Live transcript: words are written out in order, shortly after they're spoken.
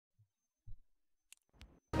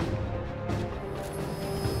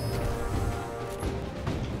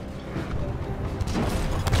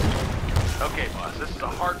Okay, boss, this is a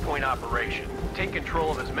hardpoint operation. Take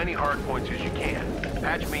control of as many hardpoints as you can.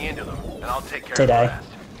 Patch me into them, and I'll take care of the rest.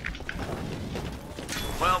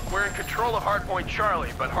 Well, we're in control of hardpoint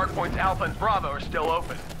Charlie, but hardpoints Alpha and Bravo are still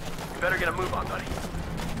open. You better get a move on, buddy.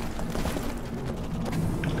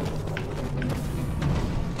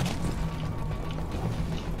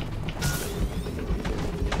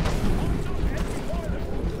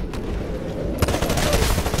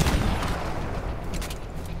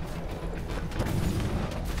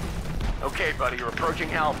 Okay, buddy, you're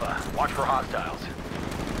approaching Alpha. Watch for hostiles.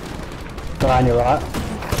 Behind you, right?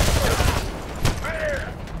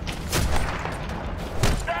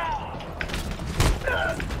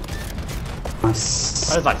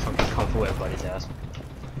 Nice. I was like fucking kung fu everybody's ass.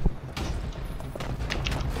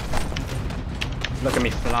 Look at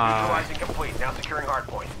me fly. Neutralizing complete. Now securing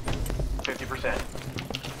hardpoint. 50%.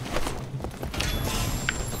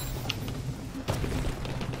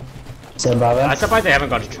 So, brother. I'm surprised they haven't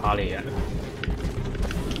got to Charlie yet.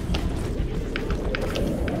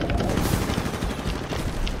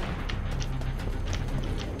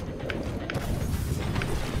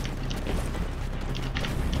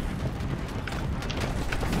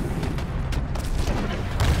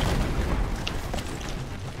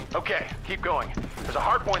 Okay, keep going. There's a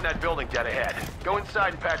hardpoint in that building dead ahead. Go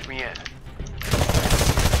inside and patch me in.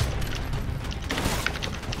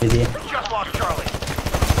 Easy. Just lost Charlie.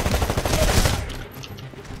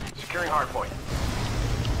 Securing hardpoint.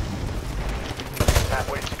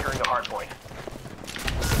 Halfway to securing the hardpoint.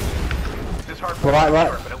 This hardpoint is Right.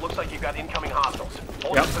 short, but it looks like you've got incoming hostiles.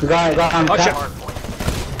 Hold Yep. this position Right, and oh, secure shit. hardpoint.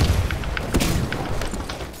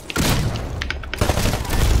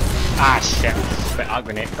 Ah shit. But our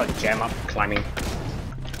grenade got jammed up climbing.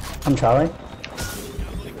 I'm Charlie.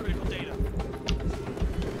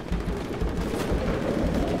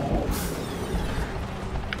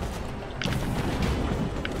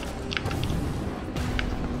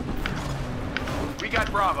 We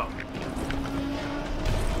got Bravo.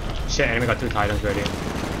 Shit, enemy got 2 Titans ready.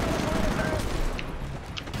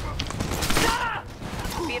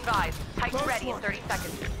 Be advised, Titan ready in 30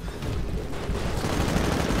 seconds.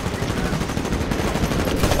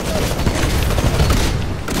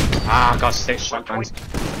 Ah, got 6 shotguns.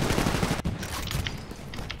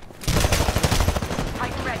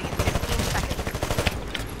 Titan ready in 15 seconds.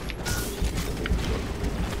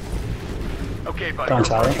 Okay, buddy. Go on, You're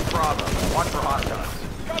Charlie. approaching Bravo. Watch for hostiles.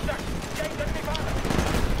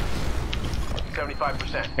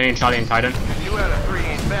 75%. Hitting Charlie and Titan. 2 out of 3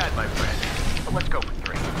 ain't bad, my friend. But let's go for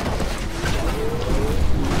 3.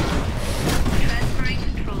 Transferring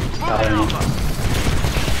control. Move to Alpha.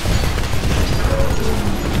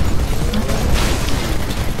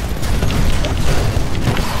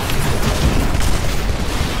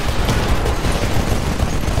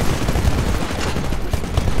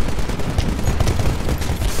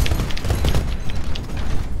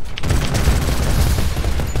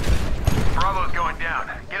 Bravo's going down.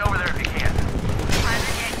 Get over there if you can.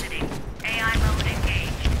 Pilot exiting. AI mode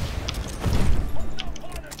engaged.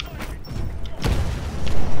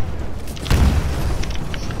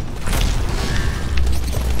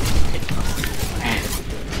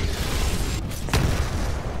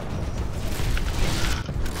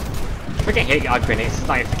 Freaking hate our grenades. It's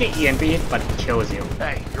like freaking EMP, but it kills you.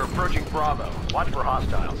 Hey, you're approaching Bravo. Watch for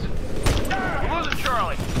hostiles. We're losing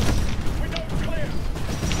Charlie.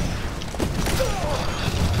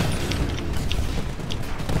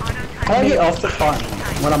 How do I get off the phone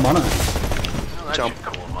when I'm on it? Well, that Jump. should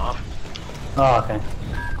cool him off. Oh, okay.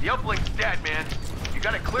 The uplink's dead, man. You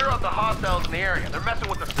gotta clear out the hostiles in the area. They're messing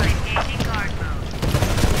with the safe. Engaging guard mode.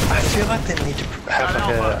 I feel like they need to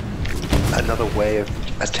have like another way of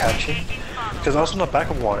attaching. Because I was on the back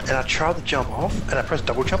of one and I tried to jump off and I pressed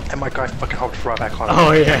double jump and my guy fucking hopped right back on it.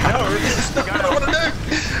 Oh yeah. No, this is not what I want to do!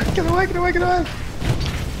 Get away, get away, get away!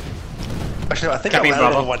 Actually, no, I think I Coming, landed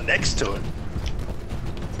on Bravo. the one next to it.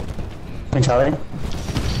 I'm Charlie. 2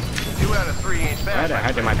 out of 3 ain't bad.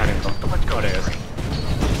 How did my Titan go? Let's go Oh, there it is. for 3.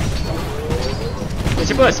 You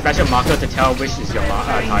should put a special marker to tell which is your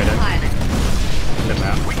Titan in the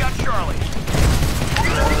map. We got Charlie.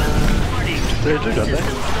 They do, don't they?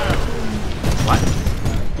 What?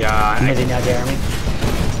 Yeah, I'm busy now, Jeremy.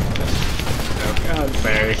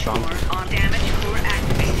 very strong. On damage core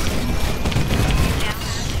activated. Now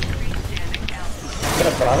has increased damage output. Get a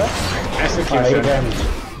brother? Execution. Alright, Jeremy.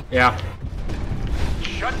 Yeah.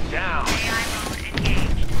 Shut down. AI mode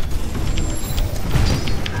engaged.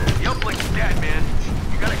 The uplink's dead, man.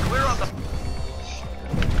 You gotta clear out the...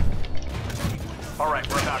 Alright,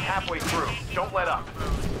 we're about halfway through. Don't let up.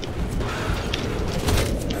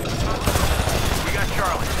 We got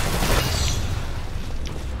Charlie.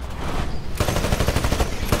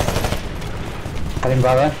 Having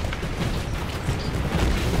brother.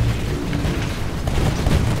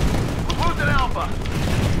 We're losing Alpha.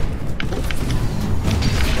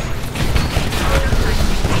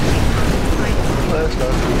 Let's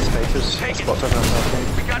go for these spaces. Spots on our team.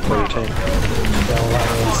 We got For your Bravo. team.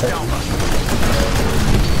 Lost Alpha.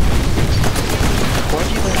 Why do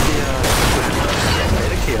you let the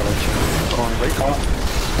beta key on recon?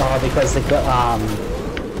 Oh, because they got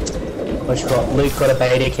what's it called? Luke got a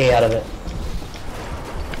beta key out of it.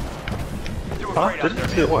 Doing Huh? great out there,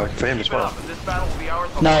 Did it man. work for him as Keep it well? up, and this battle will be ours.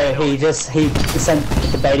 No, he sent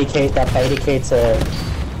the beta key, that beta key to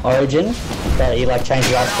Origin, that he like changed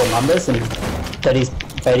the article numbers and that his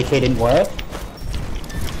beta key didn't work,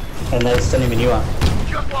 and they sent him a new one.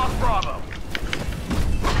 Just lost Bravo.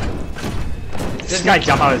 This guy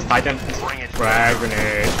jumped out of his Titan. Bring it. Frag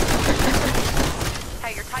grenade.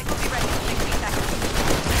 Hey, your Titan will be ready in 60 seconds.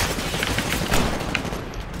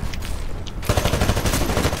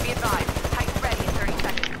 Be advised, Titan's ready in 30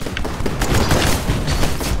 seconds.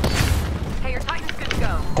 Hey, your Titan's good to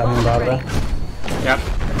go. Having brother. Ready. Yep.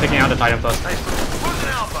 Taking out the Titan first. Nice. Losing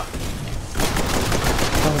Alpha.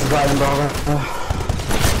 That was having brother.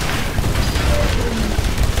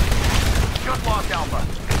 Just lost Alpha.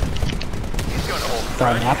 He's gonna hold.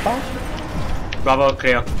 Throwing Alpha? Bravo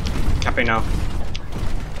clear. Capping now.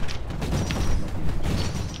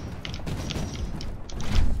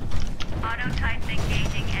 Auto Titan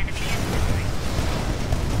engaging enemy infantry.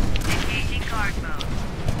 Engaging guard mode.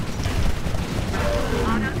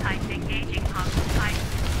 Auto Titan engaging hostile Titan.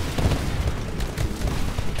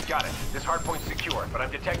 Got it. This hardpoint's secure, but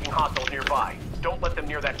I'm detecting hostiles nearby. Don't let them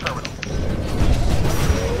near that terminal.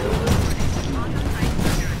 Auto Titan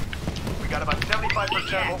under We got about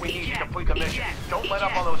 75% of what we need to complete the mission. Don't let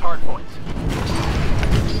up on those hardpoints.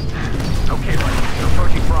 Okay, right. You're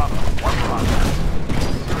approaching Bravo. One Bravo.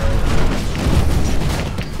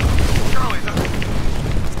 Charlie's up.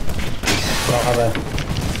 Brother.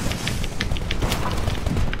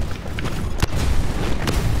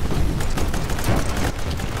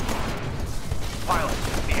 Pilot,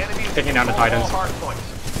 the enemy is Taking down the all Titans. hardpoints.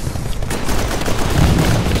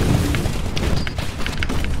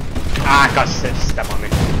 Ah, got step on me.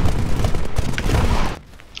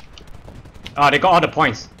 Oh, they got all the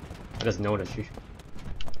points. I just noticed.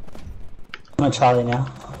 I'm on Charlie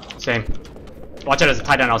now. Same. Watch out, there's a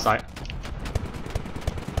Titan outside.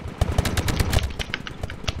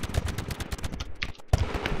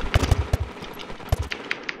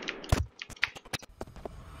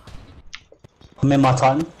 I'm in my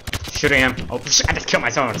Titan. Shooting him. Oh, shit, I just killed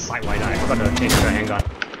myself on the side. Why I forgot to change to a handgun.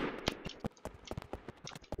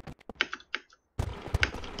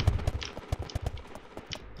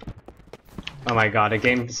 Oh my god, the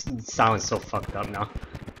game sounds so fucked up now.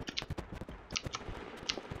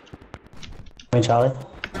 I'm in Charlie.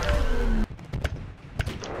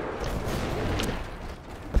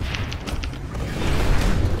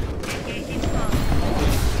 engaging foe.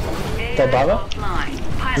 Dead brother?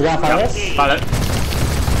 Offline. You got Pilot Pilot? engaged. Pilot.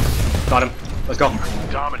 Got him. Let's go.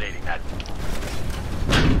 Dominating that.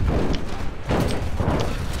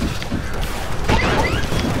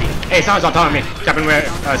 Hey, someone's on top of me. Captain, where?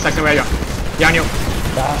 Section, where are you? Behind you.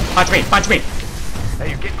 Yeah. Punch me, punch me. Hey,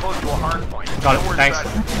 you're getting close to a hard point. Got it, Know where thanks. it's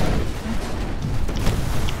at.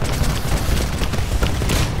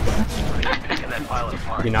 Picking that pilot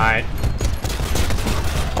apart. Good night.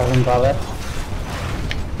 Having brother.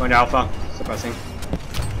 Going to Alpha. Suppressing.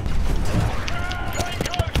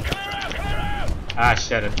 Ah,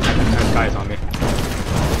 shit. That guy's on me.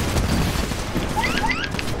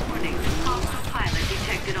 Warning. Hostile pilot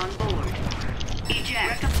detected on board.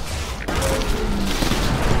 Eject.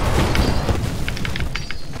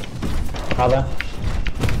 Brother.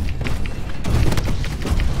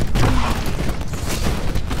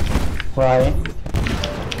 Where are you?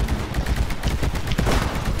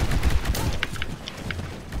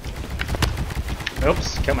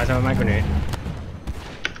 Oops, killed myself with my grenade.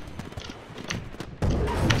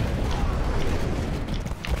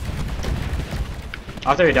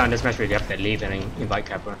 After we're done this match, we have to leave and invite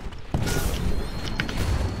Capra.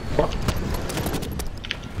 What?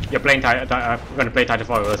 You're playing we're gonna play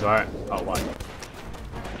Titanfall as well, right? Oh, what?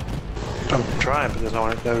 I'm trying, but there's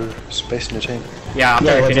no space in the team. Yeah, after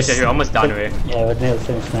Yeah, we we're finish just- it, we're almost done with it. Yeah, we're nearly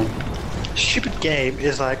finished now. Stupid game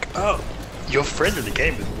is like, oh, your friend in the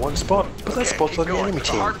game is one spot, but that Okay, spot's keep on the going. enemy There's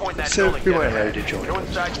a team. hard point that So building we weren't dead allowed to ahead. join. Go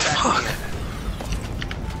inside and back Fuck.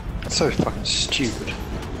 in. So fucking stupid.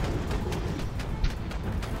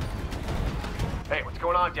 Hey, what's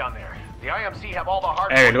going on down there? The IMC have all the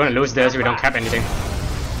hard Hey, points. we're gonna lose this if we don't Stand cap anything.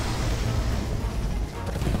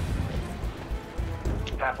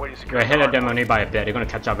 back. halfway to secure We're ahead the of them hardpoint. only by a bit. They're gonna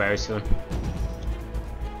catch up very soon.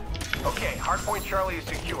 Okay, hardpoint Charlie is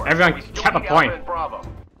secure. Everyone We still cap a need point. Alpha and Bravo.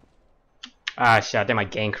 Ah shit, I think my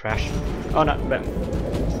game crashed. Oh no, but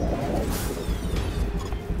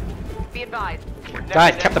Be advised.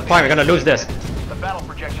 guys, cap the point, we're gonna lose this. The battle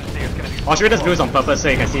projection say it's gonna be. Or should we just lose on purpose so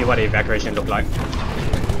you can see what the evacuation look like?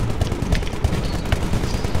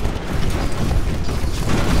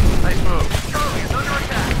 Nice move. Charlie is under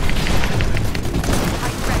attack.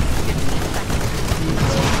 Titan ready. 15 seconds.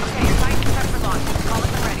 Okay, your Titan's set for launch. Call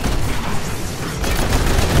it ready.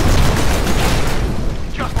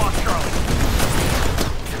 Just lost Charlie.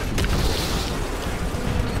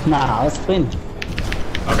 Nah, let's win.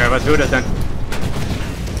 Okay, let's do this then.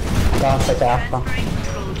 Go and take the Alpha. Transferring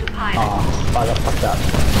control to pilot. Oh, I got fucked up.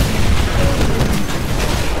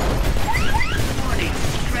 Warning.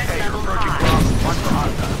 Threat Hey, level approaching 5. Bravo. Watch for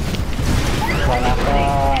hostile. One Alpha.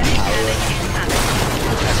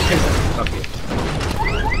 Okay.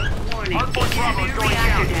 Warning. Hardpoint Bravo is Severe going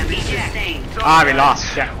reactor down. damage sustained. So Ah, we lost.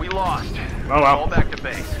 Shit. We lost. Oh well. Fall back to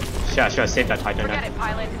base. Shit, I should have saved that Titan Forget then. it,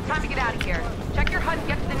 pilot. It's time to get out of here. Check your HUD and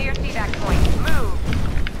get to the nearest evac point. Move.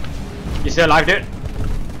 You still alive, dude?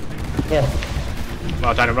 Yeah.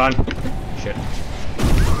 Well, trying to run. Shit.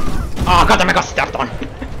 Oh god damn, I got stepped on.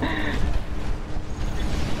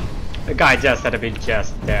 The guy just had to be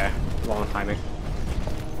just there. Wrong timing.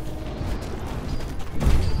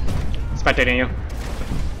 Spectating you.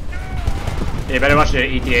 You better watch the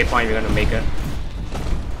ETA point, we're gonna make it.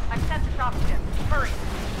 I've sent the dropship. Hurry.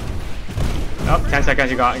 Oh, 10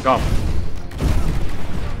 seconds, you go.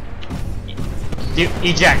 You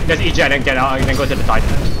eject, just eject and get out, and then go to the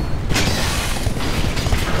Titan.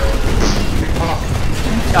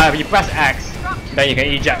 You press X, then you can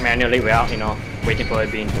eject manually without, you know, waiting for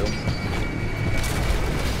it being through.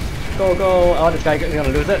 Go, go! Oh, this guy is gonna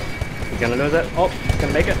lose it. He's gonna lose it. Oh, he's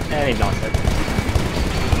gonna make it, and he lost it.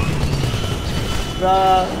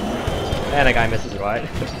 And the guy misses right.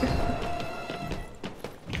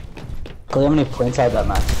 How many points I had that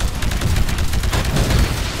match?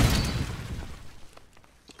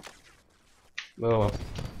 Oh.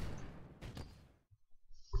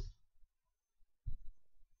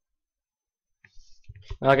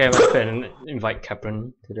 Okay, let's go and invite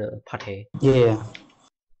Captain to the party. Yeah.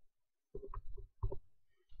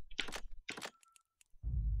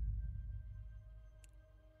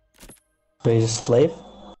 So you just leave?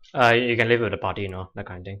 You can live with the party, you know, that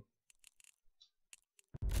kind of thing.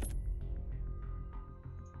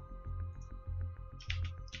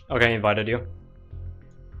 Okay, invited you.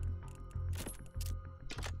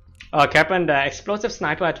 Captain, the explosive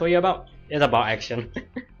sniper I told you about is about action.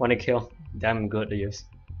 Wanna kill. Damn good to use.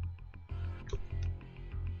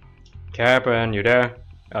 Captain, you there?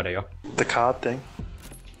 Oh, there you go. The card thing.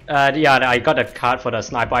 Yeah, I got a card for the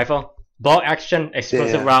sniper rifle. Ball action,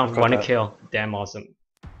 explosive Yeah, round, I've got wanna that. kill. Damn awesome.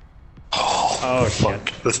 Oh,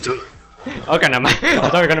 shit. Let's do it. Okay, never mind. I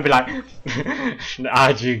thought we were gonna be like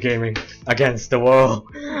RG Gaming against the world.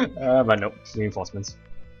 But nope, reinforcements.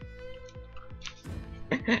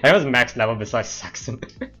 I was max level besides Saxon.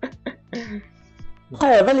 Hey,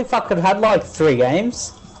 I've only fucking had like 3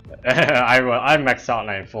 games. I maxed out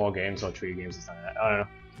like 4 games or 3 games or something like that. I don't know.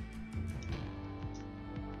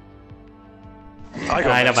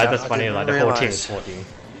 I know, maxed but out. that's I funny, didn't like the whole team realize. is 14.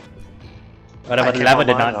 I But the came level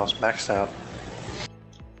did online and I not. was maxed out.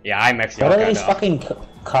 Yeah, I maxed What out. are these fucking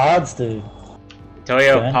cards do? Tell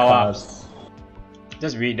you Burn power cards. ups.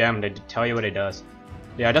 Just read them, they tell you what it does.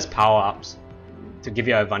 They are just power ups to give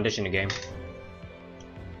you an advantage in the game.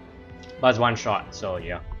 But it's one shot, so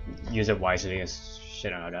yeah, use it wisely and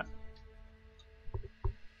shit like that.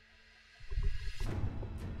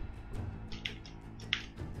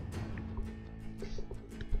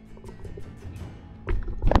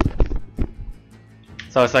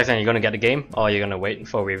 So it's like saying you're gonna get the game, or you're gonna wait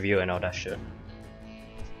for review and all that shit.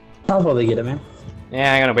 I'll probably get it, man.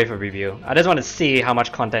 Yeah, I'm gonna wait for review. I just want to see how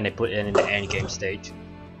much content they put in the end game stage.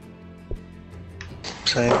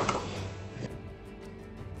 Same.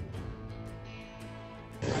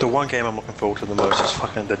 The one game I'm looking forward to the most is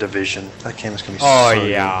fucking The Division. That game is gonna be Oh, so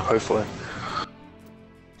yeah. good, hopefully.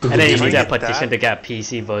 And then you If I need a get petition that- to get a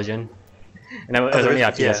PC version. And it was only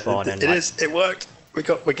a PS4 then. It like- is. It worked. We're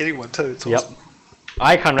getting one too. It's Yep. awesome.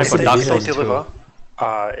 I can't wait for They Dark usually Souls 2. deliver.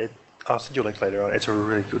 I'll send you a link later on. It's a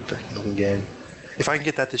really good fucking looking game. If I can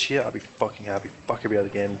get that this year, I'll be fucking happy. Fuck every other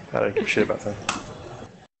game. I don't give a shit about that.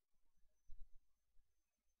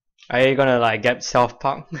 Are you gonna like get South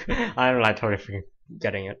Park? I'm like totally freaking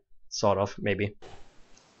getting it. Sort of, maybe.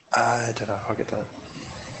 I don't know. I'll get that.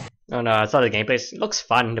 Oh no, I saw the gameplay. It looks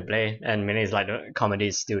fun to play, and many is like the comedy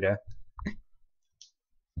is still there.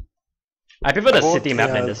 I prefer the bought city map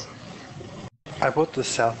than this. I bought the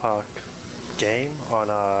South Park game on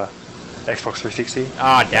Xbox 360.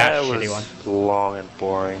 Ah, that was shitty one. long and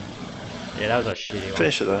boring. Yeah, that was a shitty one.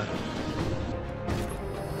 Finish it though.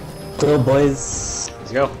 Cool, boys.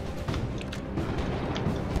 Let's go.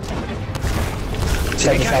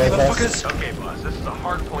 Check this out first. Motherfuckers. Okay, boss, this is a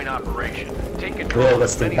hardpoint operation. Take control Real of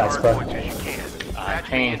as many packs, bro. hardpoints as you can. Patch me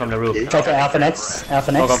Hanging from the roof. Check the Alpha next.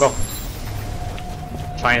 Alpha next. Go, go, go.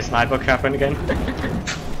 Trying to sniper happen again.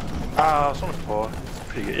 It's on the floor. It's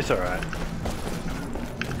pretty good. It's alright.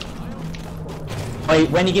 Wait,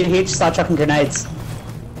 when you get hit, start chucking grenades.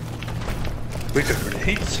 We got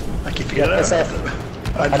grenades. I keep forgetting Yes, that.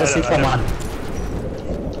 I just see from one.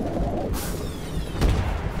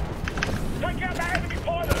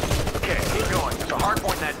 Okay, keep going. There's a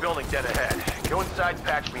hardpoint in that building dead ahead. Go inside and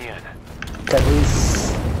patch me in. Okay,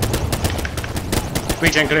 please.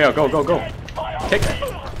 Breach and clear. Go, go, go. Take it.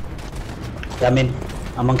 Yeah, I'm in.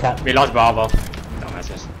 I'm on cap. We lost Bravo.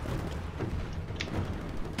 Dumbasses.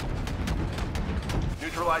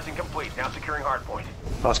 Neutralizing complete. Now securing hardpoint.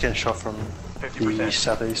 I was getting shot from 50%. the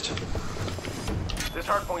southeast. This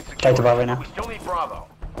hardpoint's Take secure. the Bravo now. We still need Bravo.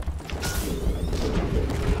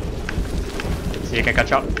 So you can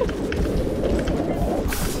catch up.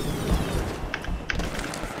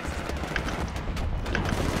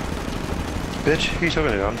 Bitch, who you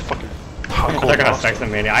talking to? I'm fucking They're hardcore. gonna master. sex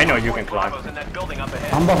them, man. I know you can climb. Bravo's in that building up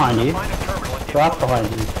ahead. I'm behind you. Find a terminal and get Right moving.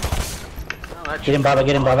 behind you. Well, that Get him, Bravo.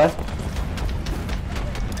 Get him, Bravo.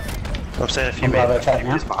 I'm saying if you I'm made Bravo chat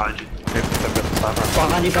now. it's behind you. They've got the sniper.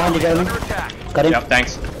 Behind you, Charlie's Gentlemen. under attack. Got him. Yep,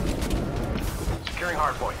 thanks. Securing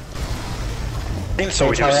hardpoint. I think that's all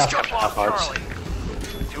we do is Charlie just up. jump Lost half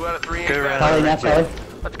Charlie. 2 out of 3 Go ain't around. bad. Charlie now, Charlie.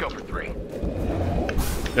 Let's go for 3.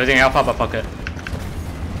 Losing Alpha, but fuck it.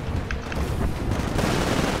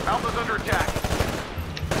 Alpha's under attack.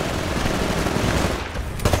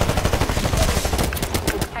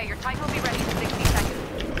 Hey, your Titan will be ready in 60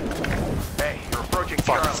 seconds. Hey, you're approaching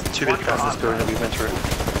Fuck, Charlie. it's too big Watch past your this building that we went through.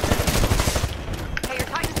 Hey, your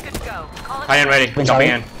Titan's good to go. Call it I am ready. Wait, Jumping Charlie.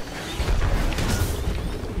 in.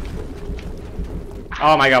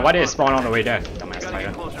 Oh my god, why did it spawn on the way there? Dumbass Gotta get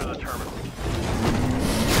Titan. closer to the terminal.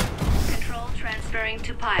 Control transferring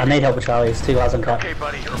to I pilot. need help with Charlie. It's 2 guys on cap. Okay,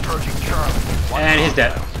 buddy, you're approaching Charlie. Watch And your he's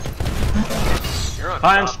dead. hostiles. You're on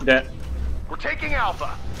Punch, top. dead. We're taking Alpha.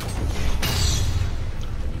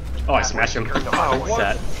 Oh, I smashed him. what?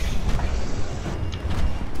 Sad.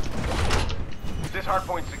 This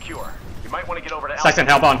hardpoint's secure. You might want to get over to Alpha. Saxon,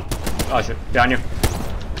 help on. Oh shit, behind you.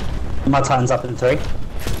 My Titan's up in 3.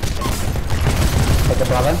 Take the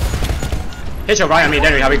Bravo. Hit your right on me,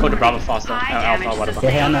 then we have to go to Bravo faster. High Alpha, damage whatever.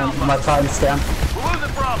 Yeah, my Titan's down. We're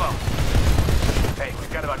losing Bravo. Hey,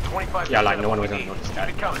 we've got about 25. Yeah, like no one was gonna notice Keep that.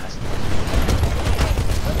 it coming.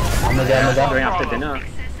 I'm gonna go. During after dinner.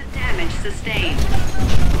 Excessive damage sustained.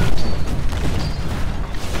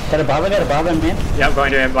 Get a Bravo, man. Yep,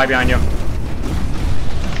 going to him, right behind you.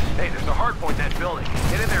 Hey, there's a hardpoint in that building.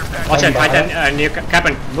 Get in there and back. Watch it, Bravo. Titan, near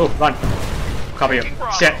Captain, move, run. Cover you.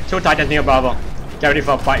 Shit, 2 Titans near Bravo. Get ready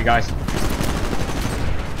for a fight, guys.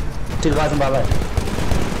 2 guys on Bravo.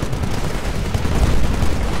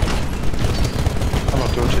 I'm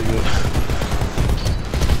not doing too good.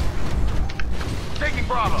 Taking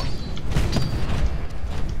Bravo.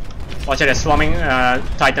 Watch it, they're swarming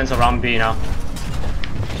Titans around B now.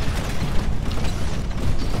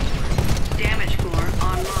 Damage core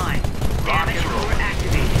online. Damage core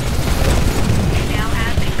activated. It now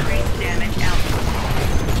has increased damage output.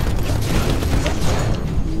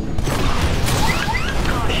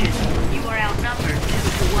 Caution. You are outnumbered 2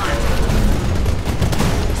 to 1.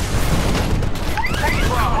 Taking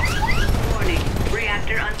Bravo. Warning.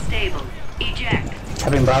 Reactor unstable. Eject.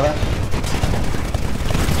 Having Bravo.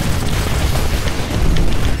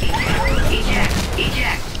 Eject.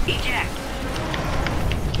 Eject. Eject.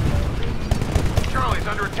 Charlie's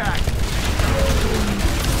under attack.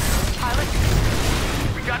 Pilot,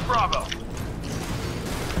 We got Bravo.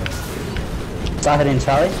 Start in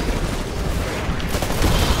Charlie.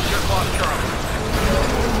 Just lost Charlie.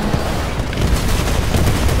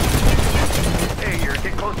 Hey, you're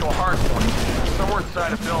getting close to a hardpoint. Somewhere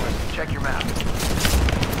inside a building. Check your map.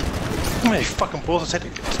 How many fucking balls does it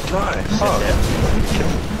take to die?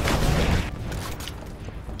 Oh.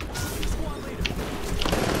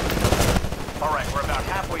 Alright, we're about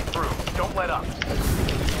halfway through. Don't let up.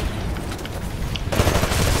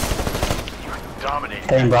 You're dominating.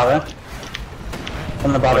 Getting Bravo.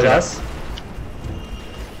 On the Bravo, Watch it. guys.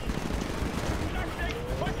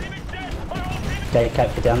 Okay,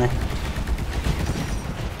 Cap, get down there.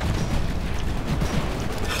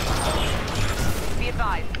 be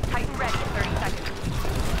advised. Titan ready in 30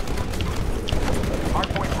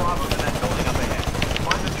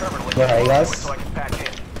 Where are you guys? So I can patch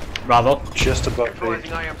in. Bravo. Just above me.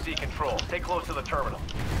 Neutralizing IMC control. Stay close to the terminal.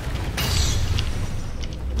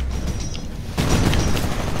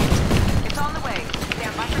 It's on the way.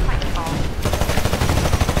 Stand by for Titanfall.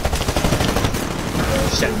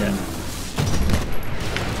 Shit, dead.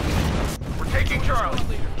 We're taking Charlie.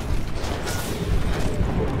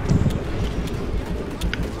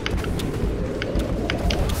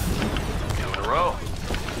 2 in a row.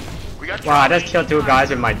 We got Wow, I Charlie. just killed 2 guys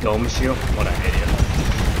with my dome shield. What an idiot.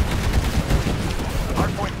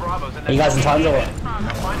 Hardpoint Bravo's in Are you guys in time or what?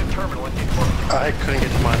 Now find a terminal and take focus. I couldn't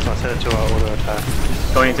get to mine, so I set it to our auto attack.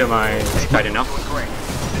 Going to my Titan now. Doing great.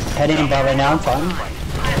 Heading in Bravo now, I'm fine.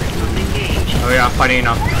 Pilot mode engaged. Oh yeah, fighting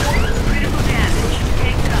now. Critical damage.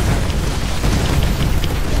 Take cover.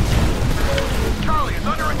 Charlie is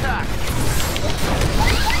under attack.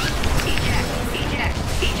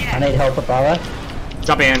 Eject. I need help with Bravo.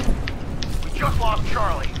 Jump in. We just lost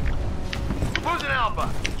Charlie. We're losing Alpha.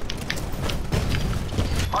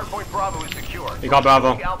 Hardpoint Bravo is secure. You got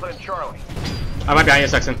Bravo. Take Alpha and Charlie. I might be behind you,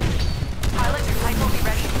 Saxon. Pilot, your type will be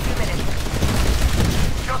ready in 2 minutes.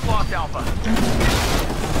 Just lost Alpha.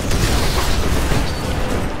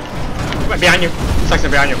 Right behind you. Saxon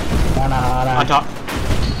behind you. No, no, no. On top.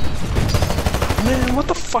 Man, what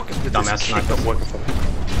the fuck is with Dumbass this kick sniper. not working for me?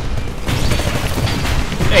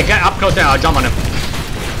 Hey, get up close there. I'll jump on him.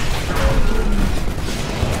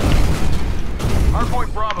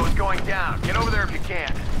 Hardpoint Bravo is going down. Get over there if you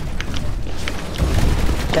can.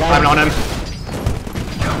 Get I'm out. on him.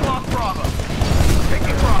 Just lost Bravo.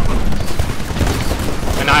 Taking Bravo.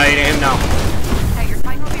 Annihilating him now. Hey, your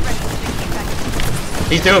type will be ready in 60 seconds.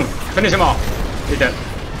 He's doomed. Finish him off. He's dead.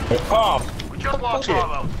 Oh, We just lost Bullshit.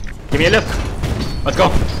 Bravo. Give me a lift. Let's go.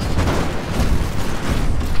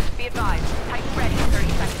 Be advised, type ready in 30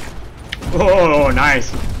 seconds. Oh, nice.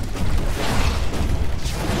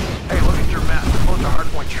 Hey, look at your map. We're close to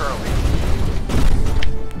Hardpoint Charlie.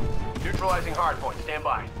 Neutralizing Hardpoint. Stand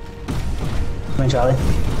by. Come in, Charlie.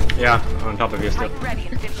 Yeah, on top of you still. Titan ready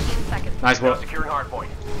in 15 seconds. Nice Now work. securing Hardpoint.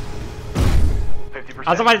 50%.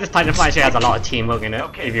 I was about this Titanfall actually has a lot of teamwork in it,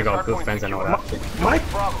 Okay, if you got good Hardpoint friends and all secure.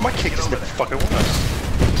 that. my kick is never fucking worse.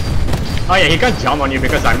 Oh yeah, he can jump on you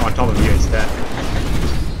because I'm on top of you instead.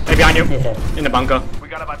 Hey, behind you. Yeah. In the bunker. We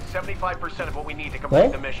got about 75% of what we need to complete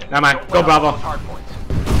What? the mission. Never mind. Don't Go let Bravo. off those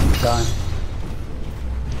Hardpoints. Done.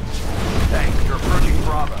 Thanks. You're approaching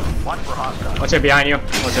Bravo. Watch for hostiles. Watch it behind you.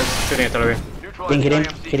 Watch it. Shooting at you. Neutralizing Get in,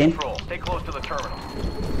 IMC get in. control. Stay close to the terminal.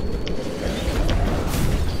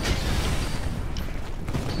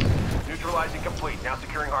 Neutralizing complete. Now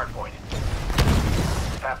securing Hardpoint.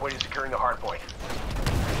 Halfway to securing the Hardpoint.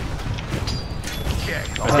 Okay.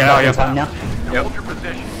 Let's get out of Time here. now. Now Yep. hold your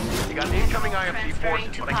position. You got incoming IMC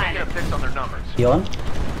forces, but I can't get a fix on their numbers. You on?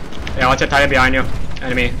 Yeah, watch it. Titan behind you.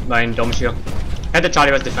 Enemy line dome shield. Head to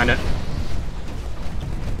Charlie, let's defend it.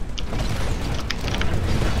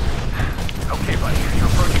 Okay, buddy. You're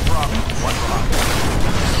approaching Bravo. Watch for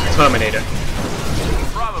hostiles. Terminate it.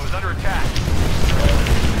 Bravo is under attack.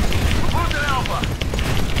 We're losing Alpha.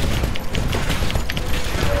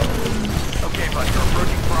 Okay, bud, you're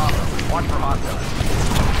approaching Bravo. Watch for hostiles.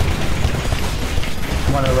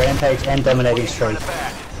 I'm on a rampage and dominating Looking in streak. the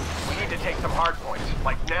back. We need to take some hard points,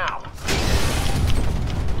 like now.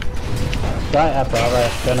 Right up, Bravo.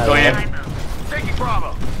 Don't know Go where. in. Taking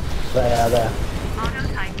Bravo. There, there. Auto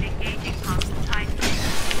type engaging hostile Titan.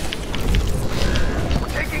 We're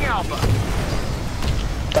taking Alpha.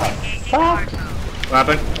 The fuck? What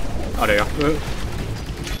happened? Oh, there you go.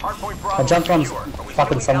 Hardpoint Bravo. I jumped on secure, but we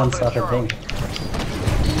fucking still need someone's Alpha and fucking Charlie. thing.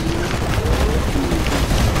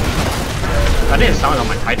 I think it sounds on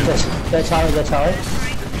my Titan. They're Charlie, they're Charlie.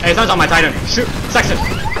 Hey, it sounds on my Titan. Shoot! Section!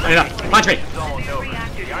 Punch me! Zone over. The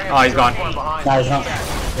IMC Oh, he's gone. are behind. No, he's not.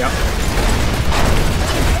 Yep.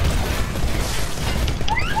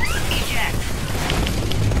 Eject.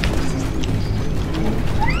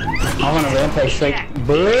 I'm on a rampage streak.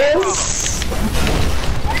 Buzz!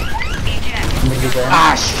 Eject.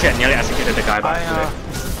 Ah, shit! Nearly executed the guy by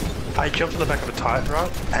accident. I jumped on the back of a Titan, right?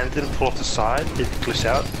 And it didn't pull off the side, it glitched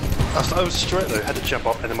out. I was straight though, had to jump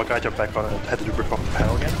up, and then my guy jumped back on it and had to rip off the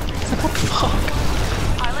panel again. What the fuck?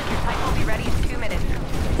 Pilot, your type will be ready in 2 minutes.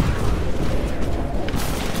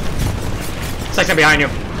 Section behind you.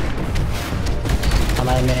 I'm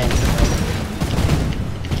aiming in.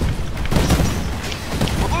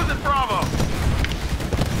 We're losing Bravo.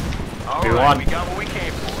 All We right, won. we got what we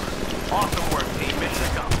came for. Awesome work, team. Mission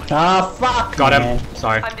accomplished. Ah, fuck! Got him. man.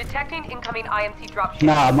 Sorry. I'm detecting incoming IMC dropship.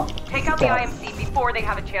 No, I'm... Take out the God. IMC before they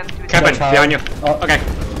have a chance to escape. Kevin, Charlie. behind you. Oh. Okay.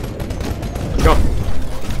 Let's go.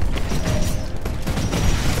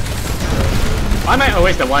 Why am I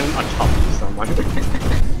always the one on top of someone?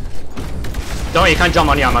 Don't, you can't jump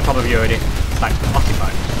on you, I'm on top of you already. It's like,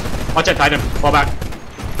 occupied. Watch it, Titan, fall back.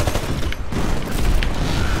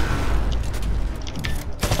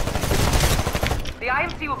 The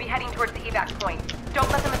IMC will be heading towards the evac point. Don't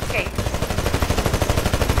let them escape.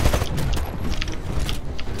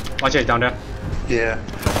 Watch it, down there. Yeah.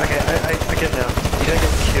 Okay, I get now. You don't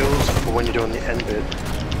get kills for when you're doing the end bit.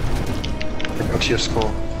 What's your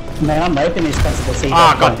score? Man, I'm hoping he's constantly see.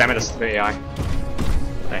 Ah, god damn it, it's the AI.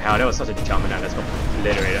 The hell, that was such a jump and let's go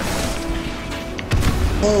obliterate.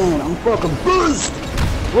 Man, I'm fucking buzzed!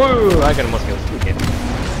 Woo! I got more skills. Okay.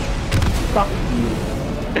 Fuck you.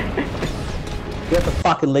 You have the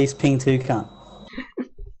fucking least ping too, cunt.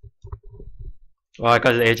 Well, I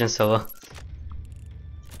got the agent solo.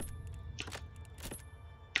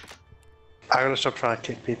 I gotta stop trying to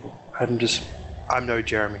kick people. I'm no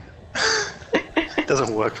Jeremy. It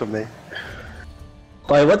doesn't work for me.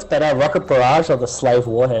 Wait, what's better, Rocket Barrage or the Slave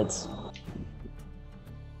Warheads?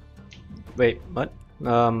 Wait, what?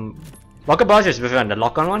 Rocket Barrage is different, the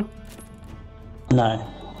lock-on one? No.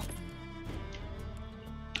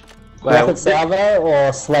 Well, Rocket Salvo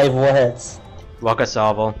or Slave Warheads? Rocket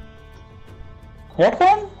Salvo. What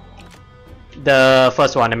one? The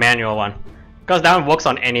first one, the manual one. Because that one works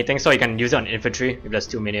on anything, so you can use it on infantry if there's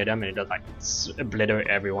too many of them and it does like obliterate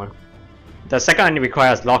everyone. The second one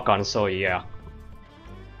requires lock-on, so yeah.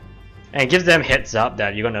 And it gives them heads up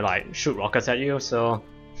that you're gonna like shoot rockets at you, so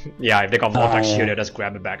yeah, if they got vortex shield, they'll just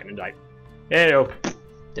grab it back and like, hey yo,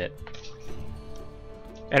 dead.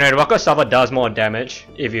 Anyway, the rocket salvo does more damage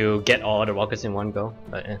if you get all the rockets in one go,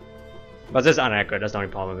 but yeah. But this is inaccurate, that's the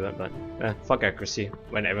only problem with it, but fuck accuracy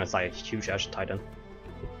when everyone's like huge ass Titan.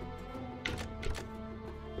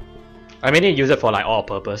 I mean, you use it for like all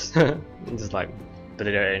purpose, just like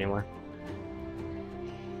obliterate it anyway.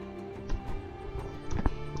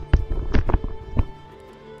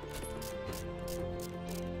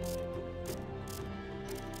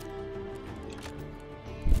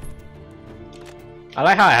 I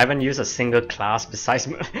like how I haven't used a single class besides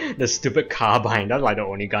the stupid carbine. That's like the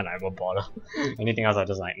only gun I ever bother. Anything else I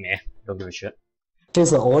just like, nah, don't give a shit.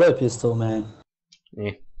 It's an auto pistol, man.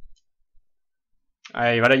 Yeah.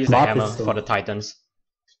 I rather use the hammer for the Titans.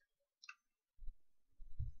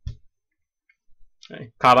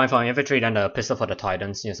 Okay. Carbine for infantry, then the pistol for the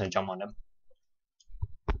Titans. You just jump on them.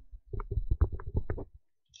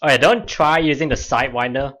 Okay, don't try using the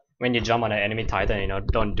sidewinder when you jump on an enemy Titan, you know,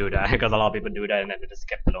 don't do that, because a lot of people do that and then they just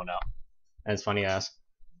get blown out. And it's funny as.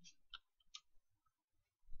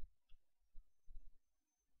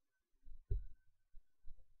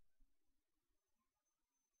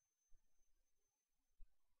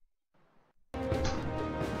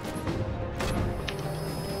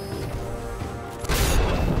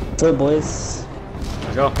 So boys.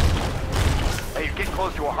 Let's go. Hey, you're getting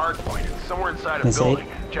close to a hard point. It's somewhere inside a Let's see. building.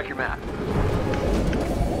 Check your map.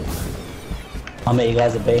 I'll meet you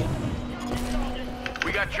guys at B.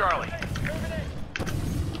 We got Charlie.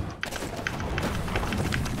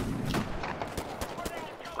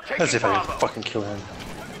 We're taking As if I Bravo. didn't fucking kill him.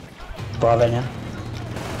 Bravo now.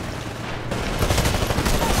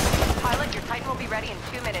 Pilot, your Titan will be ready in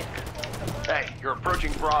 2 minutes. Hey, you're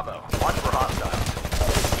approaching Bravo. Watch for hostiles.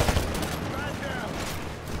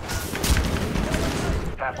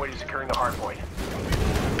 Halfway to securing the hard point.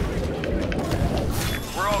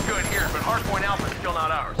 We're all good here, but hardpoint Alpha's still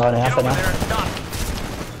not ours. Oh, Get Alpha over now. there and stop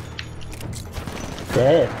it.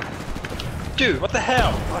 Dead. Dude, what the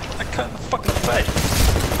hell? I cut in the fucking face.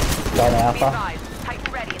 Got an Be Alpha. advised,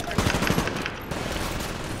 Titan ready in 30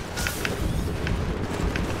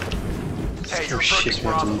 Hey, you're This shit's approaching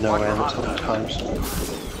went to Bravo. Watch nowhere for at all hostiles. times.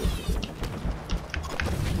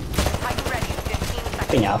 Titan ready in 15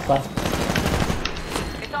 seconds. Being Alpha.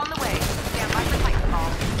 It's on the way. Stand by for Titanfall.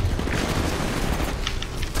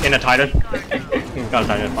 In a Titan. Got a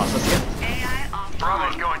Titan fastest. AI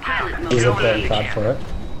Bravo's offline. going Pilot down. mode. Use a burn card for it.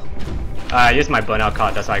 I used my burnout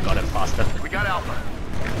card, that's why I got it faster. We got Alpha.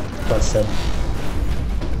 Busted.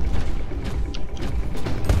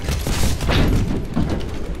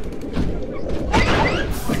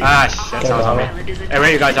 Ah shit, someone's on me. Hey,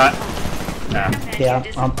 where you guys at? Yeah. Yeah,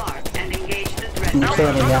 Disembark and engage the threat. I'm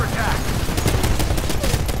killing him Under now. attack.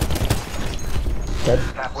 Dead.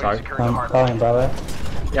 Halfway Sorry. to securing the hard Following point. Bravo.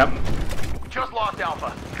 Yep. Just lost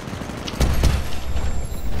Alpha.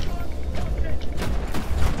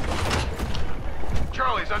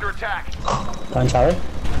 Charlie's under attack. Going Charlie.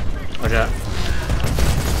 Watch out.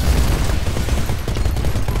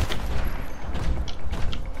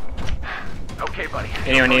 Okay, buddy.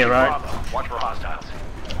 Anyone need a ride? Bravo. Watch for hostiles.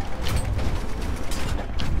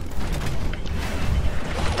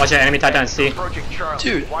 Watch it, enemy Titan C. Approaching Charlie.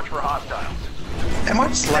 Dude. Watch for hostiles. Am I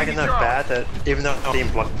just lagging that bad that even though I'm not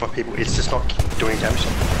being blocked by people, it's just not doing damage?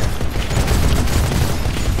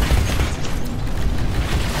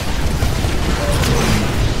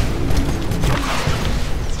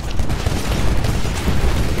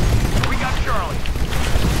 We got Charlie.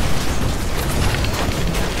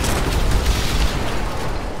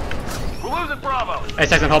 We're losing Bravo. Hey,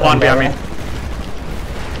 Saxon, hold on behind me.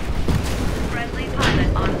 Friendly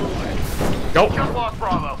pilot on board. Go. Just lost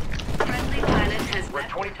Bravo. Friendly pilot has We're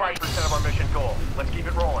at left. 25% of our mission goal. Let's keep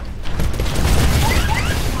it rolling.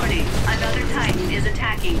 Warning, another Titan is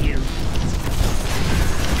attacking you.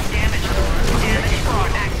 Damage core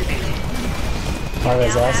activated. Why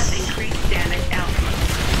was Now has us? increased damage output.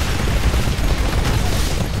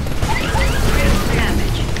 Critical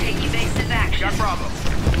damage. Take evasive action. Got Bravo.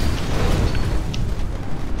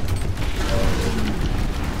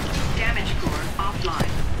 Damage core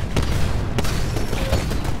offline.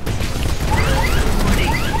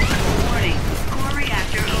 Warning. Core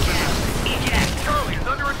reactor overload. Eject. Charlie is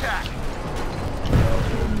under attack.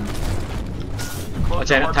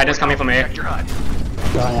 Watch it, Titan's coming from A. Check your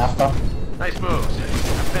HUD. Going after. Nice moves.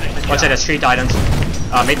 Finish the Watch it, job. there's 3 Titans.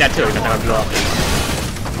 Make that 2 because I got blow up.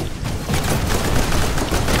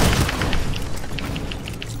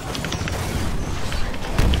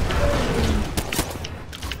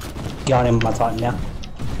 Got him, my Titan now.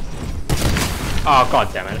 Oh,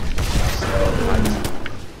 god damn it.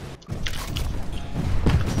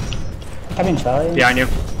 Come in, Charlie. Behind you.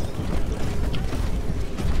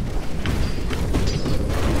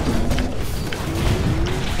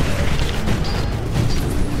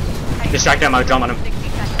 Distract them, I'll drum on him. 60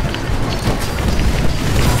 seconds.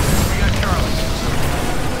 We got Charlie.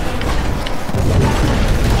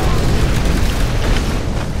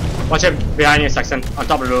 Watch it behind you, Saxon, on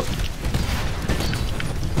top of the roof.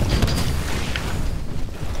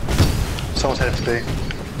 Someone's headed for B.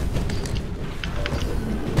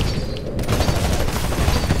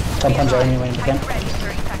 Jump on Jeremy when you can. Titan ready in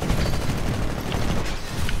 30 seconds.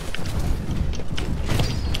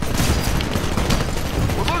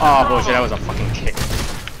 We're losing Oh Bravo. bullshit, that was a fucking kick.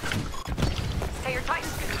 Hey, your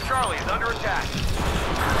Titan's good. Charlie is under attack.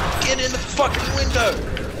 Get in the fucking window!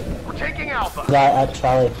 We're taking Alpha. Right at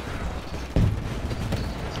Charlie.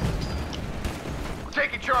 We're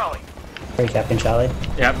taking Charlie. Recapping Charlie.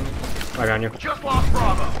 Yep, right behind you. Just lost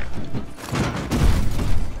Bravo.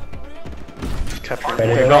 Capture.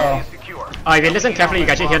 Ready Okay, to go. go. Is secure. If you listen carefully, you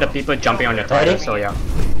can actually hear the people jumping on your Titan, Ready? so yeah.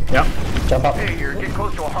 Yep. Jump up. Hey, you're getting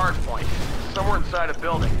close to a hard point. Somewhere inside a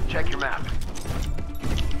building. Check your map.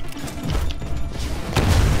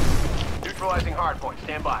 Neutralizing hard point.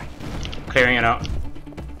 Stand by. Clearing it out.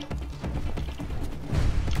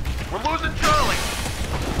 We're losing Charlie.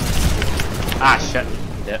 Ah, shit.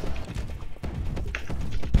 Dead.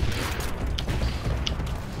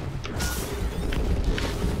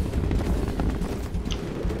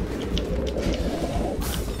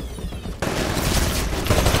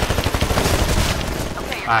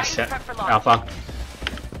 Okay, your Ah, Titan's shit. prepped for launch. Alpha.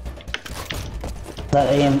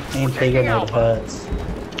 That EMP taking grenade Alpha. hurts.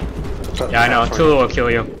 Yeah, I know. 2 will kill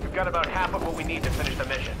you. We've got about half of what we need to finish the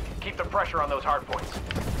mission. Keep the pressure on those hard points.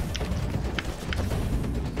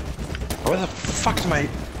 Where the fuck's my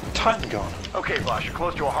Titan gone? Okay, boss, you're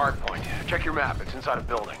close to a hard point. Check your map. It's inside a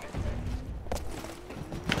building.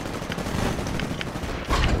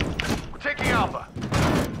 We're taking Alpha.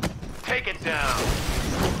 Take it down.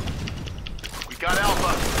 We got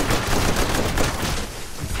Alpha.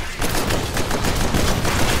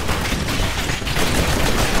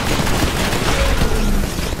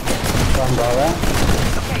 One brother.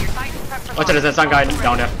 Okay, your Titan's prepped for Watch it, launch. there's some guy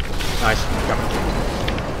down there. Nice. Got him.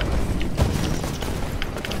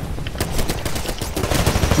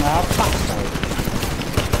 Ah, fuck.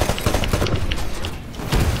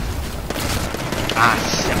 Ah,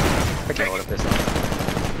 shit. Freaking out of this.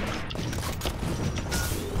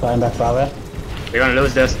 Going back brother. We're gonna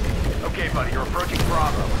lose this. Okay, buddy, you're approaching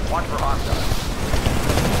Bravo. Watch for hostiles.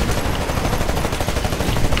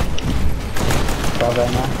 Brother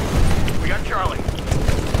now. We got Charlie.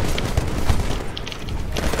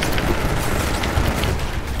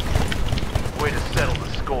 Way to settle the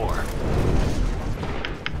score.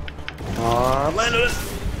 Landed it!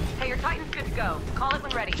 Hey, your Titan's good to go. Call it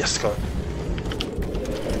when ready. Yes, go.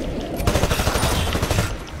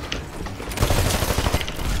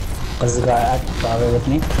 Was the guy at brother with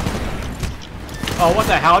me? Oh, what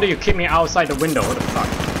the hell? Do you kick me outside the window? What the fuck?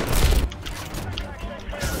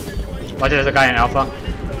 Watch it, there's a guy in Alpha.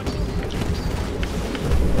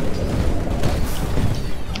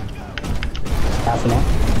 Half an hour.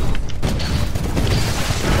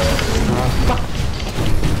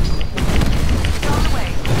 On the way.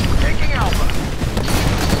 Taking Alpha.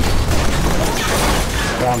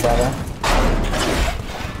 Down, brother.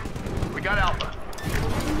 We got Alpha.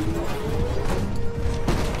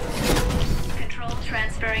 Control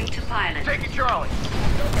transferring to pilot. Taking Charlie.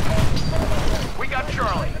 We got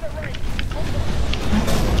Charlie.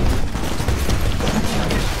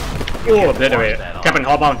 Oh, obliterated. Captain,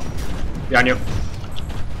 hop on. Behind you.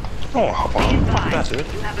 Oh, hop Be on. Fuck advised, that,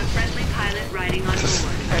 dude. you have a friendly pilot riding on board.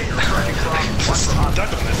 Hey, you're running from. Just stuck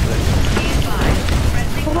on this thing. Be advised,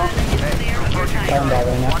 friendly pilot is clear of your Down, Titan.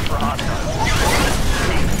 brother, now. Watch for hostiles.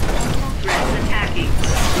 Threats attacking.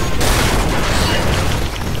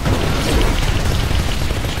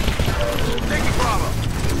 Taking Bravo.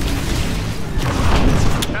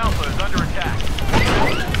 Alpha is under attack.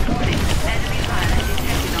 Warning, enemy pilot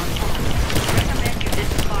detected on board. Recommend you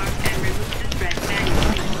disembark and remove the threat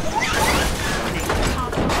manually. Warning,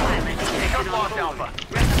 hostile pilot detected Just on lost board. Alpha.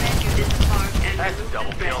 Recommend you disembark and That's a remove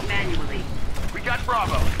double the threat kill. manually. We got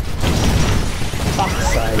Bravo. Fuck's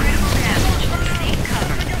sake. Critical damage. Seek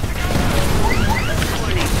cover.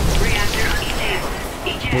 Warning, reactor unstable.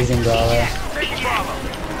 Eject. Losing Bravo. Taking Bravo.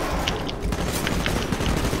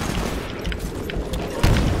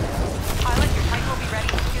 Pilot, your Titan will be ready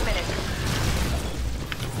in 2 minutes.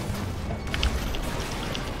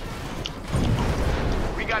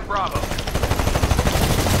 We got Bravo.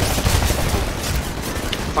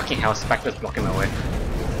 Fucking hell, Spectre's blocking my way.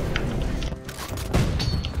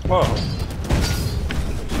 Whoa.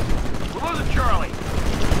 We're losing Charlie.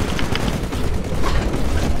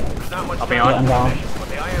 There's not much Hopping time on. on the mission, but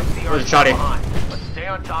the IMC are Where's Charlie? behind. Let's stay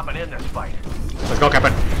on top and end this fight. Let's go,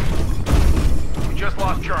 Captain. We just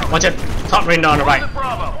lost Charlie. Watch it. Top window on the Losing right.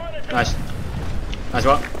 Bravo. Nice. Nice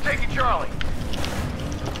work. Taking Charlie.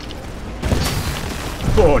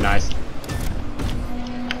 Oh, nice.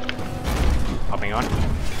 Hopping on.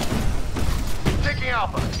 Taking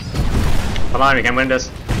Alpha. Come on, we can win this.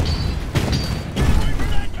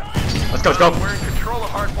 Let's go, let's go. We're in control of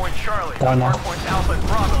Hardpoint Charlie. Down now. Hardpoint Alpha and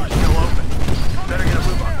Bravo are still open. Better get a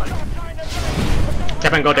move on, buddy.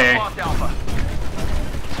 Captain, go there. Lost Alpha.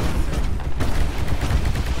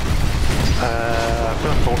 I've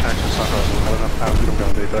got a full tank of sucker. I don't know how good I'm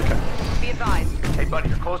going to be, but okay. Be advised. Hey, buddy,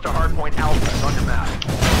 you're close to Hardpoint Alpha. It's on your map.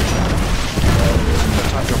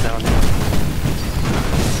 Time drop down now.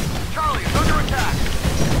 Charlie is under attack.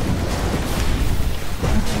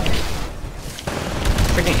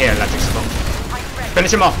 Freaking here, electric smoke. Titan ready.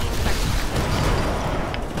 Finish him off.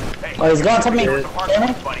 Hey, Oh, he's going on top of me. towards the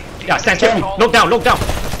Hardpoint, buddy. Yeah, stand still. Look down, look down.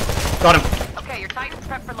 Got him. Okay, your Titan's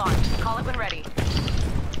prepped for launch. Call it when ready.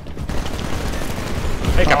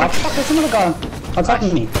 Hey, Oh, Captain. fuck, there's another guy on top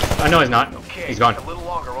of me. I know he's not. Okay, He's gone. a little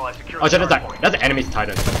longer while I secure Oh the shit, that's hardpoint. that's the enemy's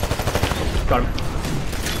Titan. Got him.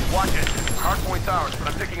 Watch it. Hardpoint's ours, but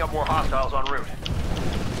I'm picking up more hostiles en route.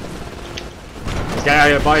 Let's get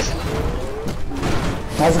out of here, boys.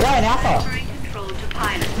 There's a guy in Alpha. Transferring control to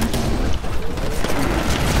pilot.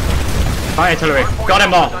 Fire artillery. Hardpoint Got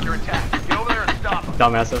them Alpha's all. under attack. Get over there and stop them.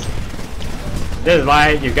 Dumbasses. This is why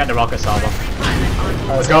you get the rocket salvo. Friendly pilot on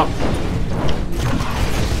board. Let's go.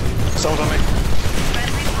 Someone's on me.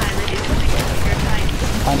 Friendly pilot is clear of your Titan.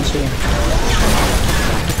 Punch you.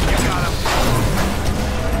 You got him.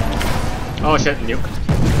 Oh shit, nuke.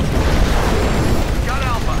 Got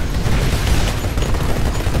Alpha.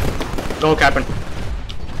 Go, Captain.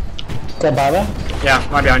 Dead Bravo. Yeah,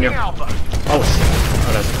 right behind you. Taking Alpha. Oh shit.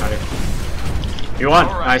 Oh, that's not it. You won.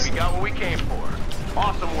 All right, Nice. we got what we came for.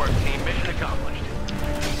 Awesome work, team. Mission accomplished.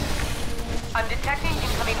 I'm detecting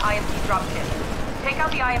incoming IMC dropship. Take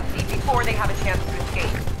out the IMC before they have a chance to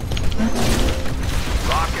escape.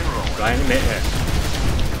 Rock and roll. Right in the mid here.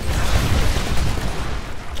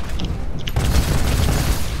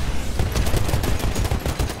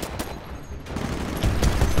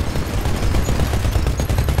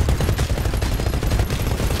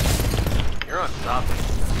 You're unstoppable.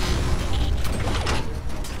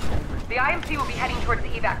 The IMC will be heading towards the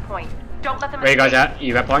evac point. Don't let them Where you guys escape. at?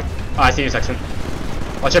 Evap point? Oh, I see you, Saxon.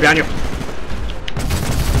 Watch it behind you.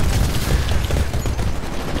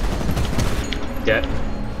 Dead.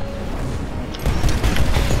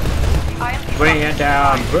 The IMC Bring it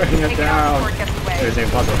down, bring it Take it out down. before it gets away. It's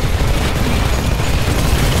impossible.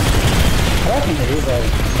 I don't think it is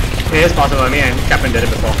though. It is possible, me and Captain did it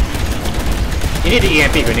before. You need the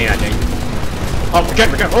EMP grenade, I think. Oh, we can,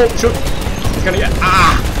 oh, shoot! It's gonna get,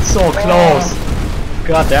 so close!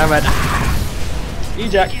 God damn it.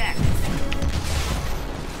 Eject! Eject.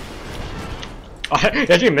 Oh, you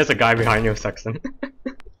actually missed a guy behind you, Saxon.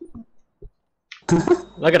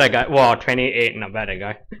 Look at that guy. Wow, 28, not bad, that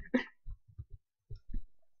guy.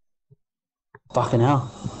 Fucking hell.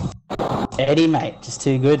 Eddie, mate, just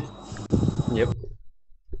too good. Yep.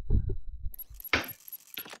 That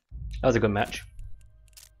was a good match.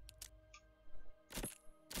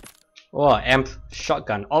 Oh, amp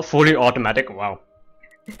shotgun. Oh, fully automatic. Wow.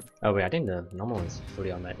 Oh wait, I think the normal one's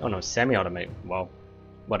fully automatic. Oh no, semi-automatic. Wow.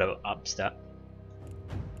 What a up stat.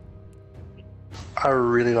 I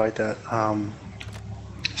really like that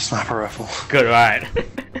sniper rifle. Good, right?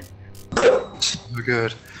 So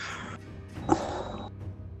good.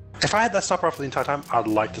 If I had that sniper rifle the entire time, I'd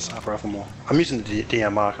like the sniper rifle more. I'm using the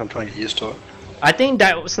DMR, I'm trying to get used to it. I think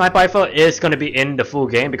that sniper rifle is gonna be in the full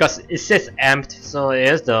game because it says amped, so it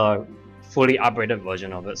is the fully upgraded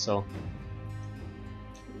version of it. So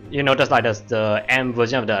you notice like there's the amp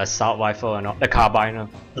version of the assault rifle and the carbine.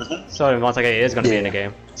 So once again, it is gonna be in the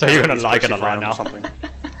game. So you're gonna like it a lot now.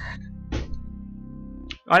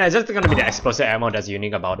 Oh, it's just gonna be the explosive ammo that's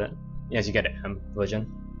unique about it. Yes, you get the amp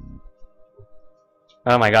version.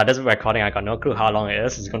 Oh my god, this recording, I got no clue how long it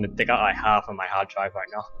is. It's gonna take out like half of my hard drive right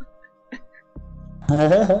now.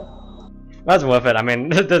 That's worth it. I mean,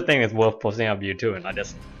 this thing is worth posting up YouTube and not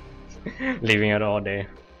just leaving it all day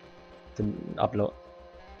to upload.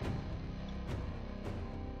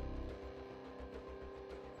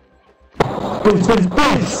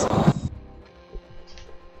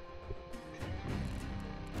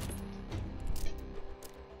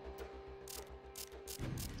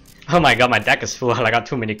 Oh my god, my deck is full. I got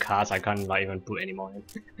too many cards. I can't like even put any more in.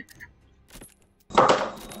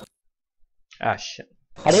 Ah shit.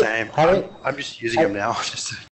 Same. I'm just using them now. Just to